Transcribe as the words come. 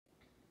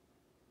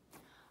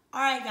All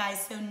right,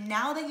 guys, so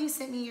now that you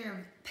sent me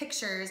your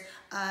pictures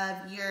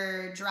of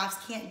your Giraffes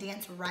Can't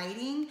Dance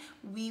writing,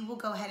 we will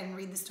go ahead and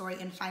read the story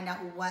and find out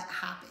what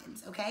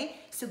happens, okay?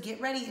 So get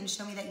ready and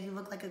show me that you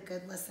look like a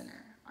good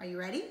listener. Are you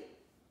ready?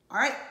 All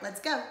right, let's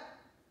go.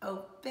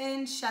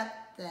 Open, shut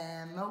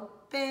them,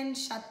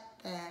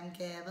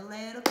 give a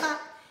little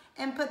clap,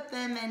 and put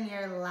them in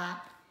your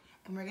lap.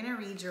 And we're gonna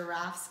read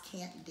Giraffes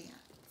Can't Dance.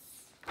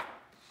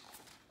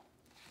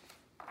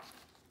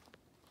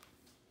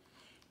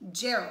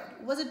 Gerald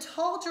was a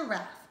tall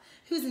giraffe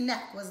whose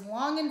neck was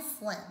long and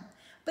slim,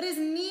 but his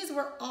knees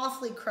were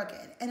awfully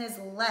crooked and his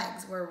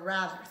legs were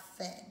rather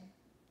thin.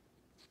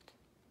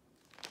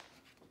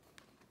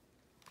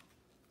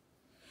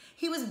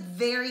 He was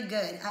very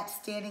good at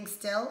standing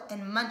still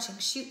and munching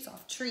shoots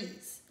off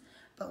trees,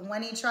 but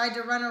when he tried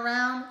to run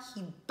around,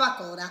 he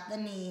buckled at the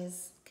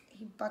knees.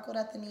 He buckled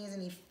at the knees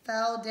and he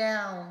fell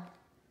down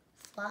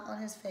flat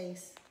on his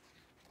face.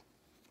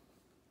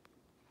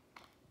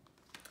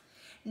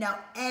 Now,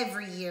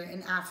 every year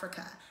in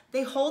Africa,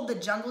 they hold the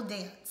jungle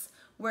dance,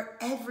 where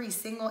every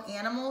single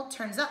animal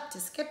turns up to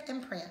skip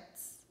and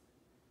prance.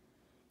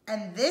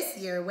 And this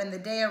year, when the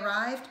day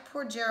arrived,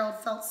 poor Gerald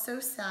felt so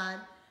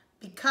sad,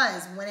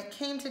 because when it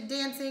came to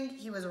dancing,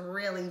 he was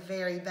really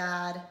very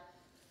bad.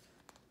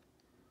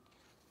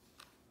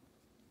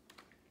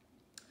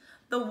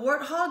 The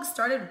warthogs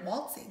started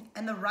waltzing,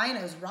 and the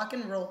rhinos rock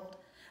and rolled.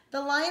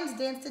 The lions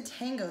danced a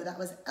tango that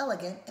was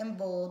elegant and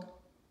bold.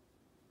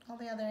 All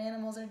the other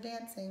animals are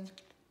dancing.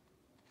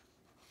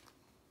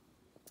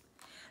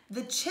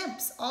 The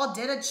chimps all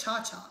did a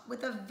cha-cha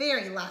with a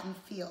very Latin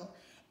feel,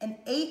 and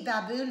 8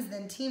 baboons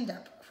then teamed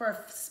up for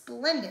a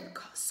splendid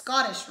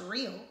Scottish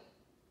reel.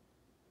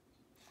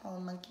 All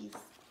monkeys.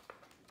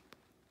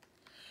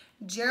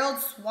 Gerald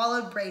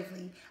swallowed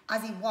bravely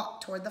as he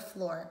walked toward the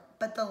floor,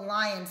 but the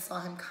lions saw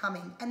him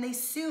coming, and they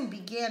soon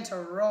began to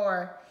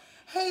roar.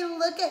 "Hey,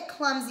 look at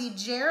clumsy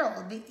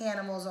Gerald," the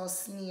animals all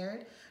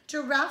sneered.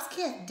 "Giraffes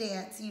can't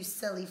dance, you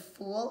silly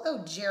fool. Oh,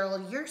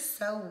 Gerald, you're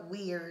so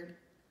weird."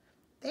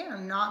 They are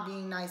not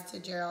being nice to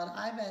Gerald.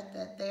 I bet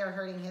that they are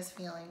hurting his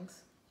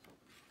feelings.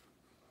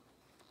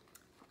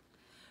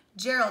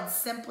 Gerald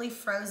simply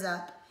froze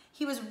up.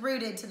 He was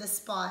rooted to the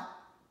spot.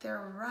 "They're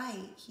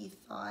right," he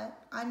thought.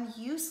 "I'm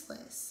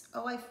useless.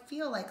 Oh, I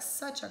feel like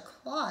such a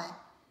clod."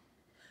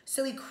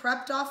 So he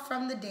crept off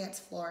from the dance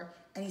floor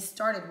and he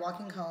started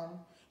walking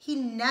home. He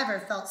never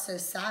felt so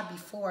sad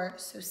before,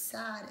 so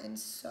sad and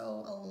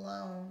so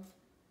alone.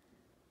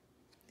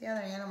 The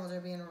other animals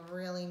are being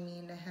really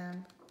mean to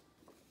him.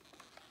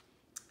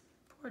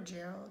 Poor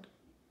Gerald.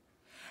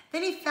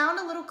 Then he found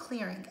a little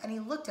clearing and he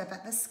looked up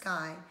at the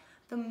sky.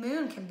 "The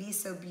moon can be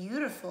so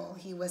beautiful,"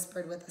 he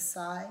whispered with a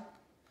sigh.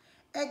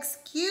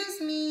 "Excuse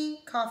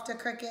me," coughed a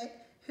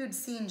cricket who'd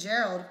seen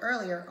Gerald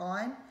earlier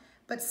on,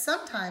 "but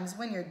sometimes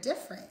when you're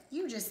different,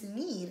 you just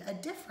need a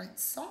different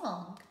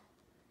song."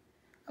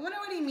 I wonder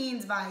what he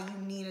means by "you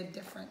need a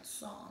different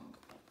song."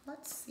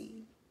 Let's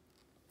see.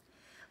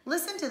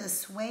 "Listen to the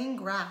swaying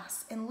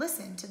grass and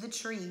listen to the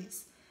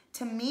trees.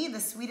 To me, the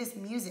sweetest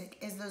music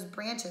is those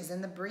branches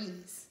in the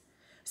breeze.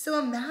 So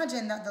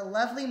imagine that the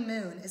lovely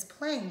moon is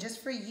playing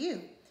just for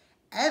you.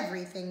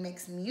 Everything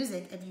makes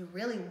music if you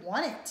really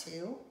want it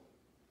to."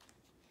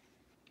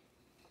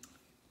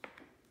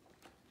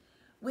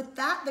 With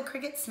that, the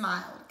cricket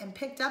smiled and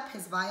picked up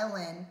his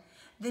violin.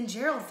 Then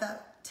Gerald felt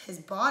his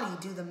body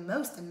do the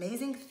most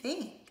amazing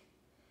thing.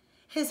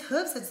 His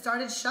hooves had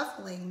started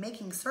shuffling,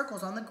 making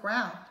circles on the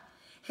ground.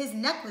 His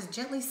neck was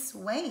gently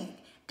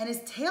swaying, and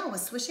his tail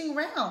was swishing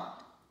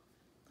round.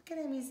 Look at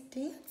him, he's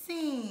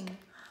dancing.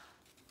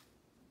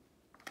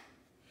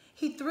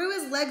 He threw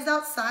his legs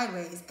out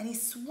sideways, and he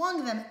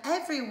swung them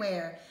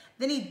everywhere.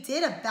 Then he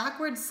did a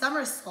backward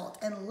somersault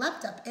and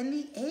leapt up in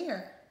the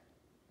air.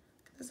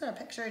 This is a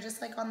picture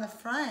just like on the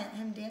front,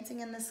 him dancing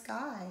in the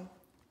sky.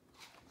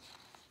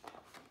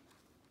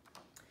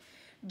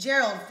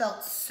 Gerald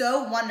felt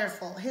so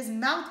wonderful. His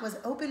mouth was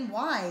open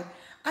wide.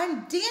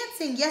 "I'm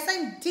dancing. Yes,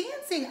 I'm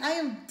dancing. I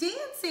am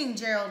dancing,"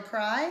 Gerald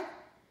cried.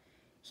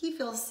 He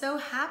feels so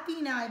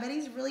happy now. I bet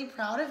he's really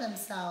proud of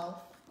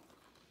himself.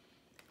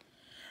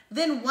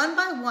 Then one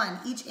by one,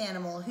 each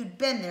animal who'd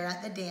been there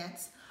at the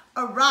dance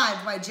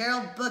arrived while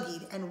Gerald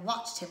boogied and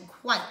watched him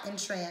quite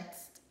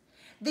entranced.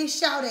 They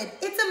shouted,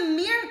 "It's a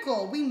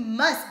miracle. We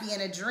must be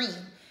in a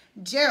dream.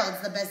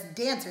 Gerald's the best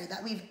dancer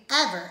that we've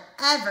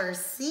ever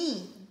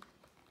seen."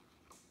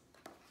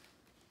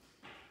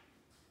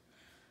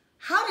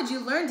 "How did you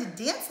learn to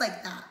dance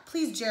like that?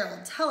 Please,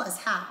 Gerald, tell us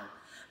how."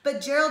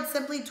 But Gerald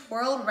simply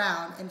twirled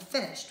round and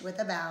finished with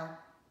a bow.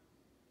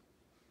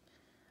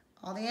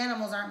 All the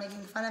animals aren't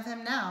making fun of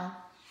him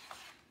now.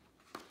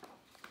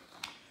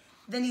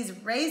 Then he's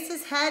raised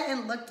his head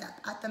and looked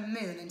up at the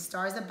moon and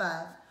stars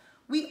above.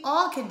 "We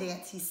all can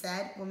dance," he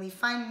said, "when we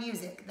find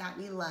music that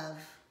we love."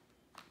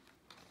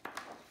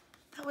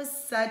 That was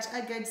such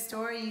a good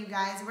story, you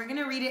guys. We're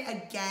gonna read it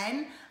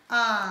again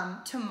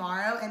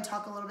tomorrow and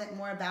talk a little bit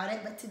more about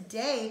it. But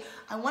today,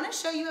 I wanna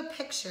show you a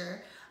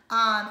picture,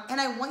 and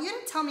I want you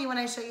to tell me when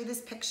I show you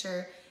this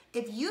picture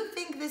if you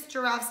think this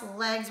giraffe's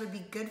legs would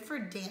be good for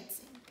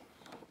dancing,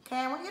 okay,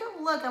 I want you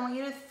to look, I want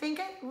you to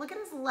look at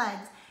his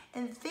legs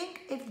and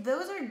think if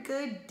those are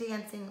good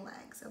dancing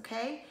legs,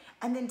 okay?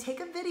 And then take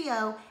a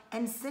video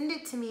and send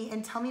it to me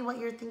and tell me what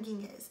your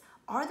thinking is.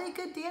 Are they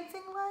good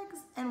dancing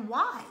legs? And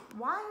why?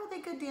 Why are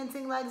they good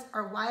dancing legs,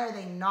 or why are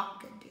they not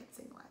good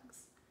dancing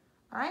legs?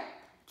 All right?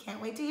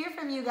 Can't wait to hear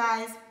from you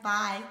guys.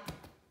 Bye.